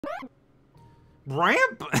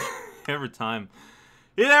Ramp? Every time.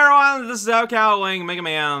 Hey there, everyone, this is Cowling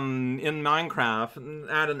MegaMan in Minecraft.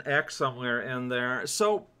 Add an X somewhere in there.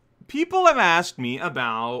 So, people have asked me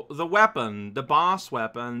about the weapon, the boss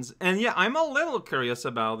weapons, and yeah, I'm a little curious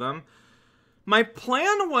about them. My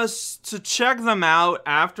plan was to check them out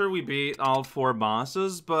after we beat all 4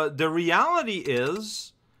 bosses, but the reality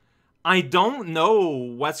is, I don't know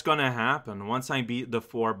what's gonna happen once I beat the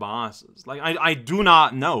 4 bosses. Like, I do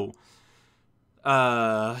not know.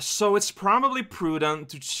 So it's probably prudent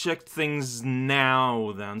to check things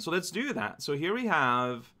now then. So let's do that. So here we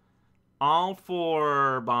have all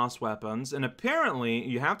 4 boss weapons, and apparently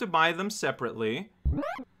you have to buy them separately.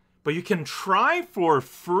 But you can try for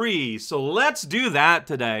free, so let's do that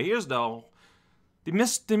today. Here's the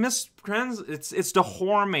it's the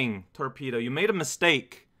homing torpedo. You made a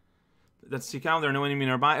mistake. Let's see how there are no enemy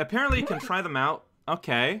nearby. Apparently you can try them out.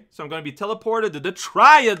 Okay, so I'm going to be teleported to the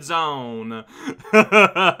Triad Zone.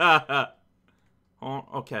 Oh,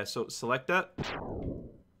 okay, so select that.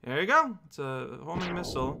 There you go. It's a homing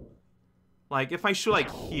missile. Like, if I shoot,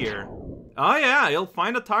 like, here. Oh, yeah, you'll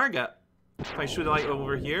find a target. If I shoot, like,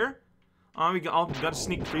 over here. Oh, we got a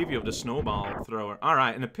sneak preview of the snowball thrower.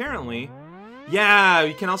 Alright, and apparently... Yeah,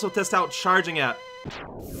 you can also test out charging it.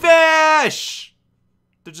 Fish!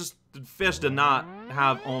 They're just... The fish did not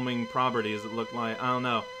have homing properties, it looked like. I don't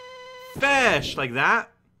know. Fish! Like that?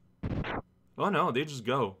 Oh no, they just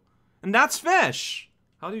go. And that's fish!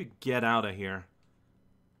 How do you get out of here?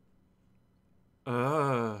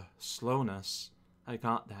 Slowness. I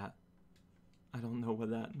got that. I don't know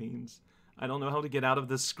what that means. I don't know how to get out of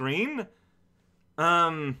this screen.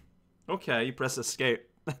 Okay, you press escape.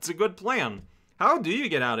 That's a good plan. How do you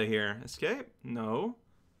get out of here? Escape? No.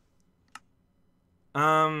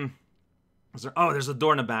 Oh, there's a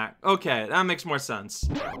door in the back. Okay, that makes more sense.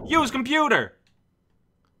 Use computer!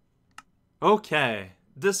 Okay,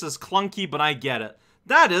 this is clunky, but I get it.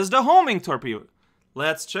 That is the homing torpedo.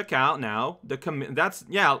 Let's check out now the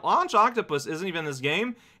yeah, Launch Octopus isn't even in this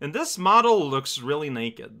game, and this model looks really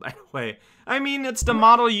naked, by the way. I mean, it's the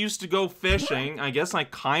model you used to go fishing. I guess I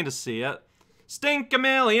kind of see it. Stink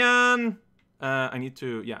Chameleon! I need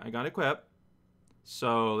to, yeah, I got equipped.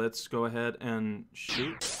 So let's go ahead and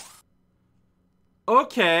shoot.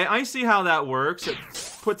 Okay, I see how that works. It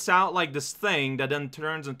puts out like this thing that then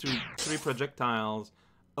turns into 3 projectiles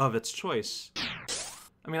of its choice.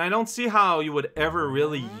 I mean, I don't see how you would ever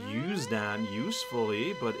really use that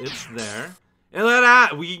usefully, but it's there. And look at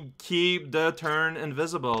that! We keep the turn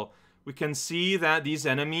invisible. We can see that these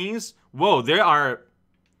enemies... Whoa, there are...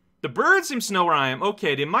 The bird seems to know where I am.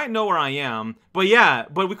 Okay, they might know where I am. But yeah,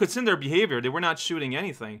 but we could see their behavior. They were not shooting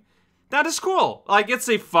anything. That is cool. Like, it's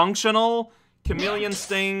a functional chameleon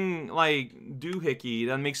sting, like, doohickey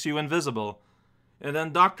that makes you invisible. And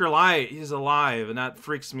then Dr. Light, he's alive, and that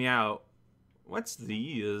freaks me out. What's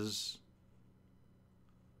these?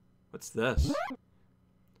 What's this?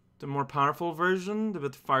 The more powerful version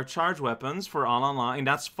with fire charge weapons for all online.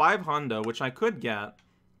 That's 500, which I could get.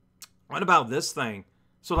 What about this thing?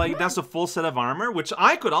 So, like, that's a full set of armor, which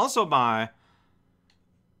I could also buy.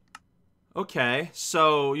 Okay,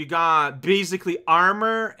 so you got basically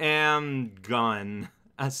armor and gun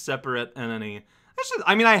as separate entity.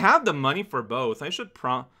 I mean, I have the money for both. I'm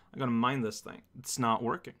gonna mine this thing. It's not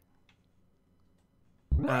working.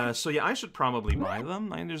 So yeah, I should probably buy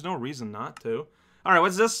them. I mean, there's no reason not to. Alright,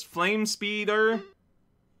 what's this? Flame speeder?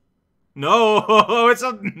 No, it's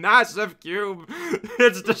a massive cube.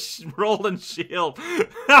 It's the rolling shield.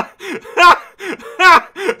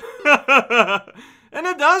 And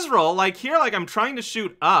it does roll. Like here, like I'm trying to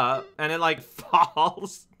shoot up, and it like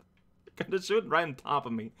falls. Gonna shoot right on top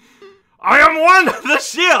of me. I am one of the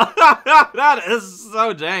shield. That is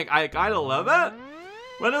so jank. I kind of love it.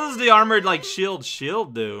 What does the armored like shield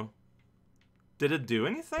do? Did it do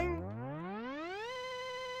anything?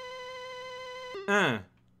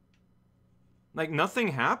 Like nothing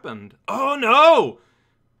happened. Oh no!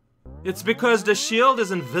 It's because the shield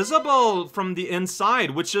is invisible from the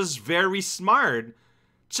inside, which is very smart.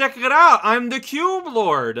 Check it out, I'm the Cube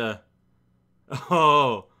Lord.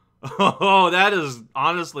 Oh, that is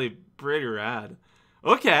honestly pretty rad.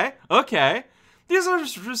 Okay, okay. These are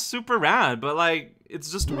just super rad, but like, it's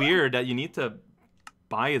just weird that you need to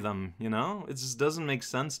buy them, you know? It just doesn't make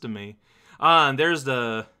sense to me. And there's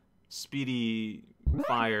the speedy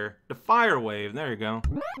fire. The fire wave, there you go.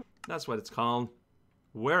 That's what it's called.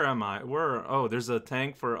 Where am I? Oh, there's a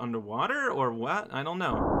tank for underwater or what? I don't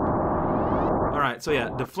know. Alright, so yeah,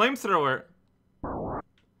 the flamethrower.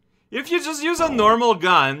 If you just use a normal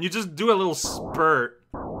gun, you just do a little spurt.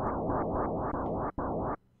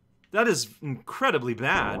 That is incredibly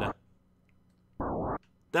bad.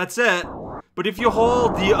 That's it. But if you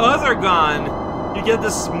hold the other gun, you get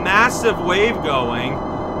this massive wave going.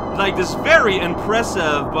 Like this very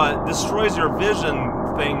impressive but destroys your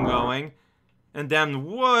vision thing going. And then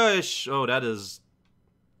whoosh! Oh, that is...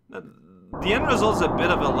 the end result is a bit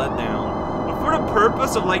of a letdown. But for the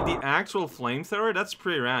purpose of like the actual flamethrower, that's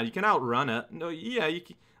pretty rad. You can outrun it. No, yeah, you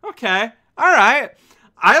can... Okay, alright.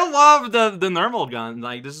 I love the normal gun.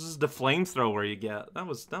 Like, this is the flamethrower you get. That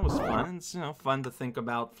was fun. It's, you know, fun to think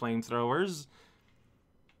about flamethrowers.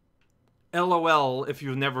 LOL if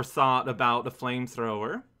you've never thought about a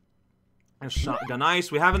flamethrower. A shotgun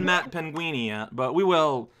ice. We haven't met Penguini yet, but we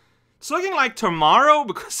will... It's looking like tomorrow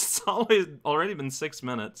because it's already been 6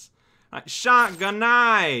 minutes. Right, shotgun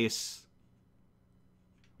ice.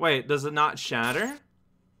 Wait, does it not shatter?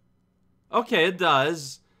 Okay, it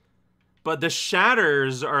does. But the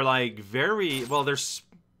shatters are like very well. There's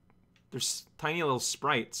tiny little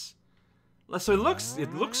sprites. So it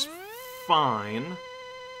looks fine.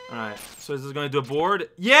 All right. So is this going to do a board?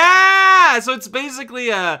 Yeah. So it's basically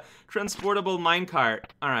a transportable minecart.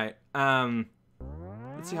 All right.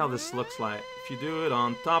 Let's see how this looks like. If you do it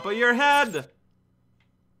on top of your head.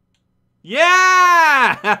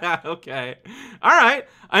 Yeah! Okay. Alright.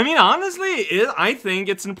 I mean, honestly, I think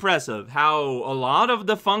it's impressive how a lot of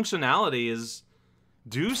the functionalities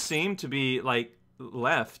do seem to be, like,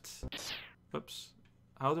 left. Oops.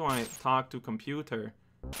 How do I talk to computer?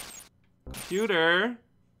 Computer!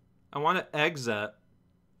 I want to exit.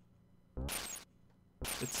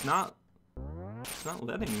 It's not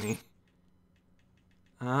letting me.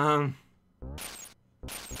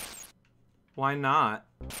 Why not?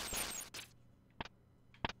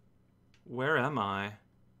 Where am I?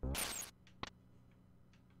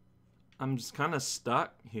 I'm just kind of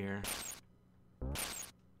stuck here.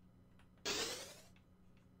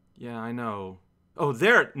 Yeah, I know. Oh,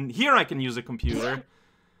 there! Here I can use a computer.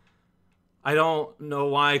 I don't know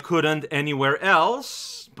why I couldn't anywhere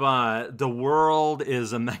else, but the world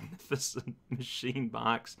is a magnificent machine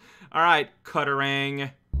box. Alright,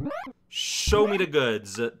 Cutterang. Show me the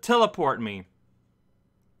goods. Teleport me.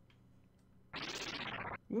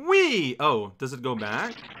 Whee! Oh, does it go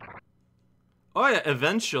back? Oh yeah,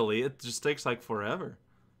 eventually. It just takes like forever.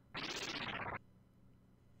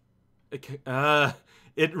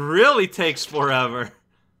 It really takes forever.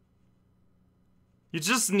 You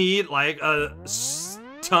just need like a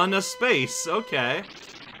ton of space. Okay.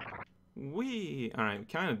 Whee! Alright, we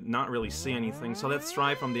kind of not really see anything, so let's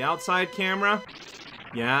try from the outside camera.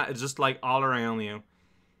 Yeah, it's just like all around you.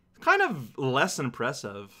 It's kind of less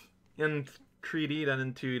impressive in 3D than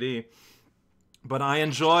in 2D. But I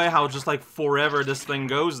enjoy how just like forever this thing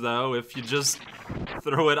goes though if you just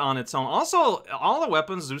throw it on its own. Also, all the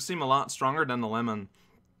weapons do seem a lot stronger than the lemon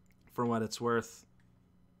for what it's worth.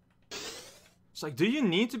 It's like, do you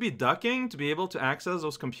need to be ducking to be able to access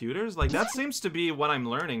those computers? Like, that seems to be what I'm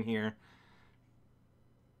learning here.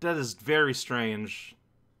 That is very strange.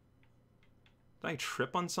 Did I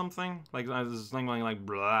trip on something? Like, I was just going like,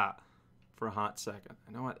 blah, for a hot second.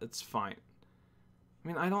 You know what? It's fine. I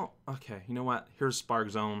mean, I don't... Okay, you know what? Here's Spark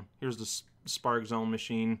Zone. Here's the Spark Zone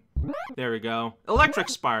machine. There we go. Electric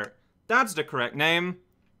Spark. That's the correct name.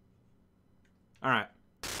 Alright.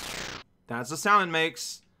 That's the sound it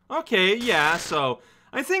makes. Okay, yeah, so...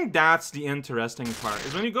 I think that's the interesting part.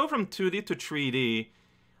 Is when you go from 2D to 3D...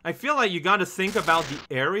 I feel like you gotta think about the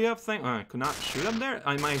area of thing. Oh, I could not shoot up there?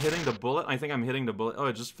 Am I hitting the bullet? I think I'm hitting the bullet. Oh,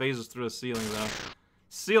 it just phases through the ceiling, though.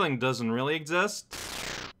 Ceiling doesn't really exist.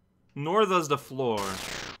 Nor does the floor.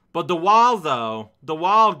 But the wall, though. The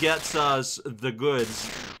wall gets us the goods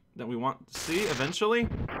that we want to see eventually.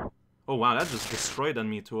 Oh, wow, that just destroyed on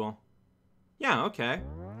me tool. Yeah, okay.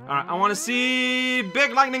 Alright, I want to see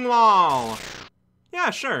big lightning wall. Yeah,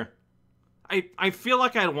 sure. I feel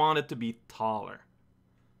like I want it to be taller.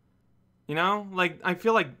 You know? Like, I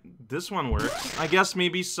feel like this one works. I guess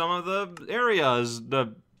maybe some of the areas,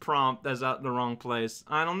 the prompt is at the wrong place.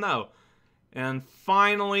 I don't know. And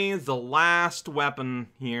finally, the last weapon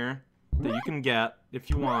here that you can get if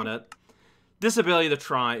you want it. This ability to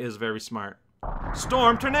try is very smart.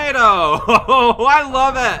 Storm Tornado! Oh, I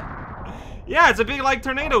love it! Yeah, it's a big, like,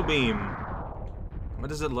 tornado beam. What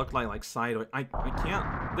does it look like? Like, sideways? I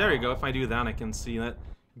can't... There you go. If I do that, I can see that.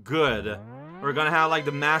 Good. We're gonna have, like,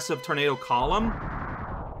 the massive tornado column.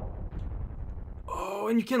 Oh,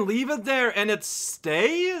 and you can leave it there, and it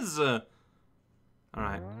stays? Alright,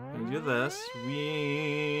 I'm gonna do this.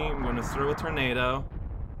 I'm gonna throw a tornado.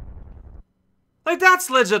 Like, that's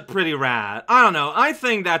legit pretty rad. I don't know, I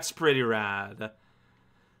think that's pretty rad.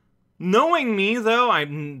 Knowing me, though, I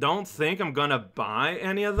don't think I'm gonna buy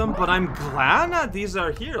any of them, but I'm glad that these are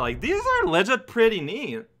here. Like, these are legit pretty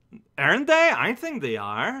neat. Aren't they? I think they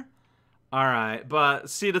are. Alright, but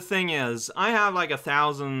see, the thing is, I have like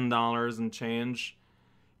 $1,000 and change.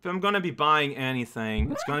 If I'm gonna be buying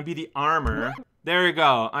anything, it's gonna be the armor. There you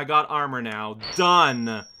go, I got armor now.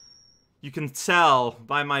 Done! You can tell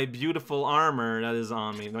by my beautiful armor that is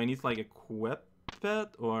on me. Do I need to like equip it,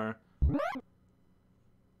 or...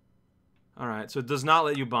 Alright, so it does not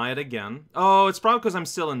let you buy it again. Oh, it's probably because I'm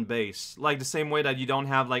still in base. Like the same way that you don't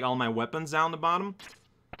have like all my weapons down the bottom.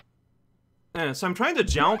 So I'm trying to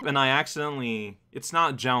jump and I accidentally... It's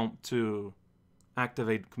not jump to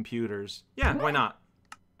activate computers. Yeah, why not?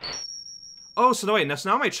 Oh, so wait,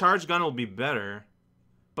 now my charge gun will be better.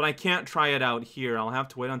 But I can't try it out here. I'll have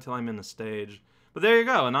to wait until I'm in the stage. But there you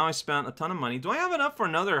go, and now I spent a ton of money. Do I have enough for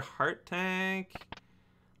another heart tank?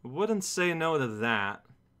 Wouldn't say no to that.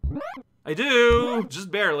 I do!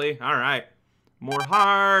 Just barely. Alright. More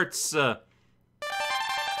hearts!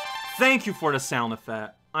 Thank you for the sound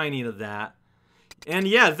effect. I needed that. And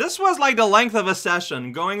yeah, this was like the length of a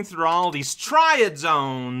session, going through all these triad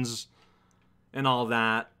zones and all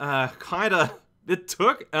that. It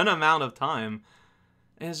took an amount of time.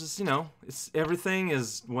 And it's just, you know, everything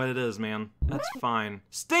is what it is, man. That's fine.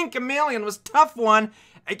 Stink Chameleon was a tough one.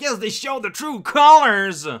 I guess they showed the true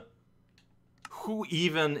colors. Who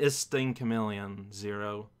even is Stink Chameleon?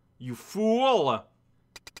 Zero. You fool.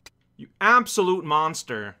 You absolute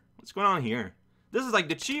monster. What's going on here? This is like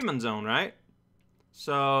the achievement zone, right?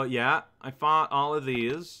 So, yeah, I fought all of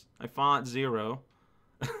these. I fought Zero.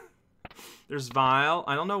 There's Vile.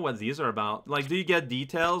 I don't know what these are about. Like, do you get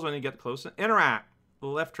details when you get closer? Interact. The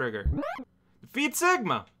left trigger. Defeat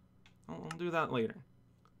Sigma. I'll do that later.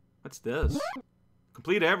 What's this?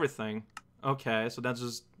 Complete everything. Okay, so that's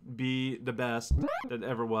just be the best that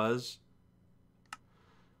ever was.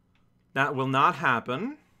 That will not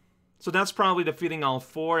happen. So that's probably defeating all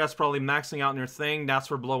four. That's probably maxing out in your thing. That's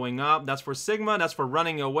for blowing up. That's for Sigma. That's for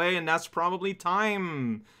running away. And that's probably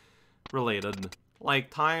time related. Like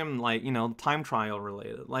time, like, you know, time trial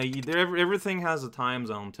related. Like, everything has a time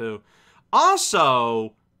zone too.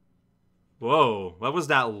 Also, whoa, what was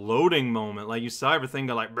that loading moment? Like, you saw everything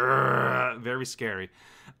go like, brrr, very scary.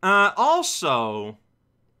 Also,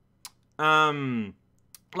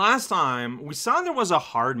 last time, we saw there was a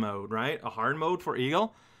hard mode, right? A hard mode for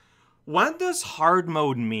Eagle. What does hard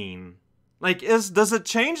mode mean? Like, does it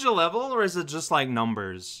change the level, or is it just like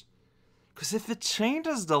numbers? Because if it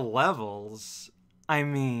changes the levels, I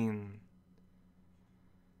mean,